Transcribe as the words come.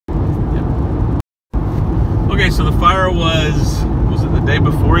Okay, so the fire was it the day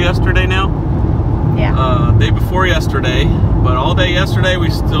before yesterday now? Yeah. Day before yesterday, but all day yesterday we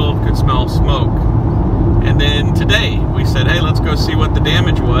still could smell smoke. And then today we said, hey, let's go see what the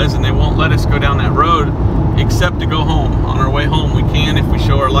damage was, and they won't let us go down that road except to go home. On our way home we can if we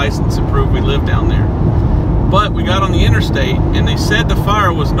show our license and prove we live down there. But we got on the interstate and they said the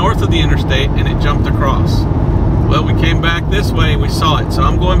fire was north of the interstate and it jumped across. Well, we came back this way, we saw it, so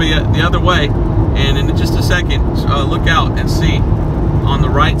I'm going the other way, and in just a second, look out and see on the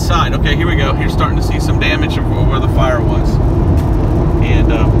right side. Okay, here we go. You're starting to see some damage of where the fire was.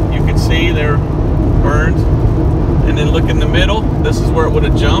 And you can see they're burned. And then look in the middle. This is where it would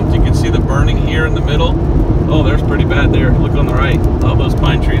have jumped. You can see the burning here in the middle. Oh, there's pretty bad there. Look on the right. All those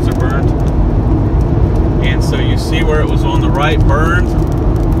pine trees are burned. And so you see where it was on the right burned,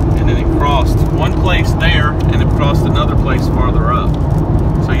 and then it crossed one place there, and it crossed another place farther up.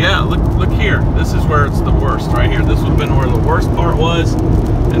 So yeah, look here. This is where it's the worst, right here. This would have been where the worst part was,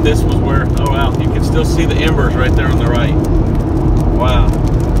 and this was where, oh wow, you can still see the embers right there on the right. Wow.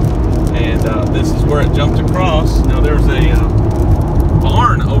 And this is where it jumped across. Now there's a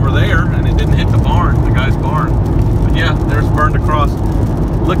barn over there, and it didn't hit the barn, the guy's barn. But yeah, there's burned across.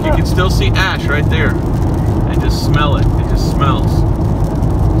 Look, you can still see ash right there, and just smell it. It just smells.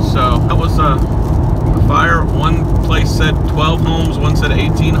 So that was a fire. One place said 12 homes, one said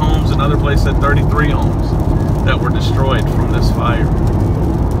 18 homes, another place said 33 homes that were destroyed from this fire.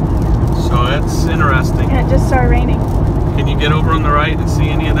 So that's interesting. And it just started raining. Can you get over on the right and see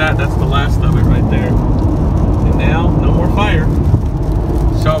any of that? That's the last of it right there. And now, no more fire.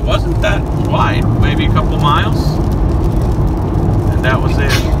 So it wasn't that wide, maybe a couple miles. And that was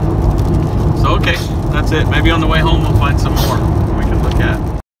it. So okay, that's it. Maybe on the way home we'll find some more we can look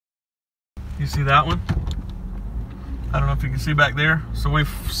at. You see that one? I don't know if you can see back there. So we've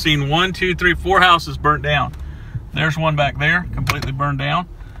seen 1, 2, 3, 4 houses burnt down. There's one back there, completely burned down.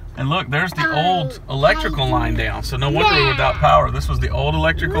 And look, there's the old electrical line down. So no wonder we're without power. This was the old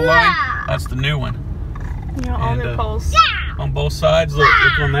electrical line. That's the new one. You know, all the poles. On both sides, look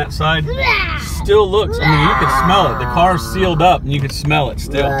on that side. Still looks, I mean, you can smell it. The car's sealed up and you can smell it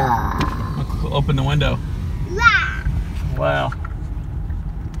still. Look, open the window. Wow.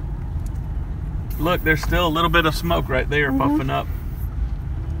 Look, there's still a little bit of smoke right there puffing up.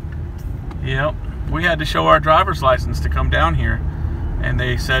 Yep. We had to show our driver's license to come down here. And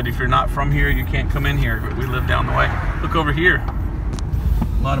they said if you're not from here, you can't come in here. But we live down the way. Look over here.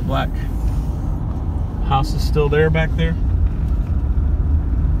 A lot of black houses still there back there.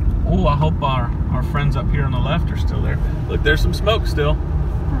 Oh, I hope our friends up here on the left are still there. Look, there's some smoke still.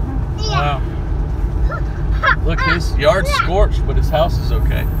 Wow. Look, his yard's scorched, but his house is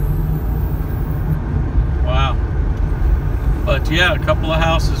okay. Wow. But yeah, a couple of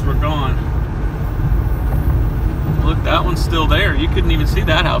houses were gone. Look, that one's still there. You couldn't even see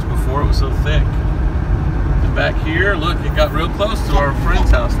that house before, it was so thick. And back here, look, it got real close to our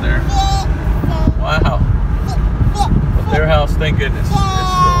friend's house there. Wow. But their house, thank goodness, is still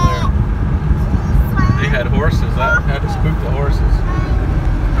there. They had horses. I had to spook the horses.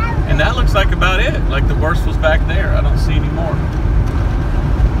 And that looks like about it. Like the worst was back there. I don't see any more.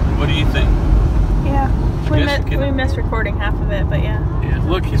 What do you think? Yeah. We missed recording half of it, but yeah. Yeah,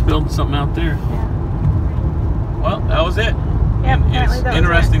 look, he's building something out there. Yeah. Well, that was it. Yep, and it's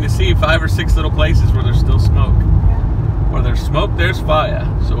interesting to see 5 or 6 little places where there's still smoke. Yeah. Where there's smoke, there's fire.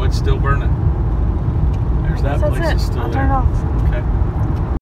 So it's still burning. There's that place is still there. I'll turn it off. Okay.